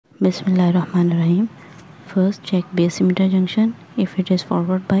Bismillahirrahmanirrahim. First check base emitter junction. If it is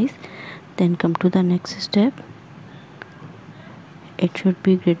forward bias, then come to the next step. It should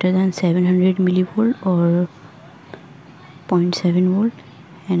be greater than 700 millivolt or 0.7 volt,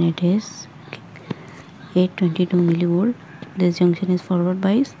 and it is 822 millivolt. This junction is forward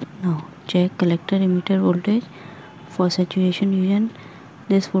bias. Now check collector emitter voltage for saturation region.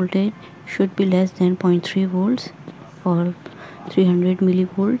 This voltage should be less than 0.3 volts or 300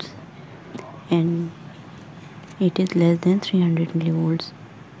 millivolts, and it is less than 300 millivolts.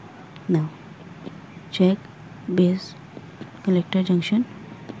 Now check base collector junction.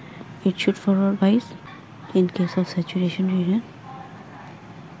 It should forward bias in case of saturation region.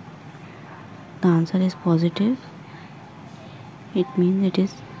 The answer is positive. It means it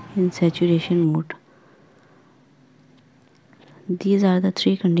is in saturation mode. These are the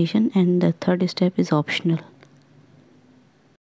three conditions, and the third step is optional.